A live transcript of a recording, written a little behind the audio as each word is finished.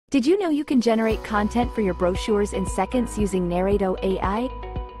Did you know you can generate content for your brochures in seconds using Narrato AI?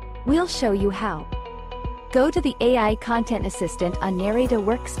 We'll show you how. Go to the AI Content Assistant on Narrato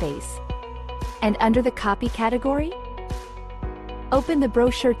Workspace. And under the Copy category, open the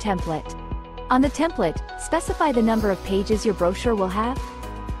brochure template. On the template, specify the number of pages your brochure will have.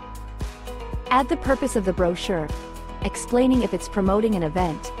 Add the purpose of the brochure, explaining if it's promoting an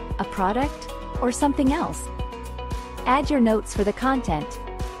event, a product, or something else. Add your notes for the content.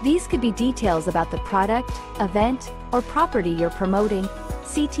 These could be details about the product, event, or property you're promoting,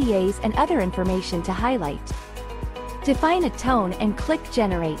 CTAs and other information to highlight. Define a tone and click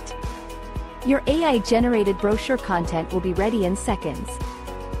Generate. Your AI-generated brochure content will be ready in seconds.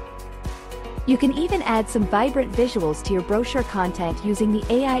 You can even add some vibrant visuals to your brochure content using the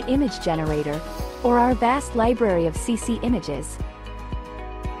AI Image Generator, or our vast library of CC images.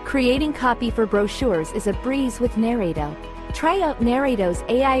 Creating copy for brochures is a breeze with Narrato. Try out Narrato's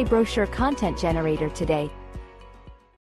AI Brochure Content Generator today.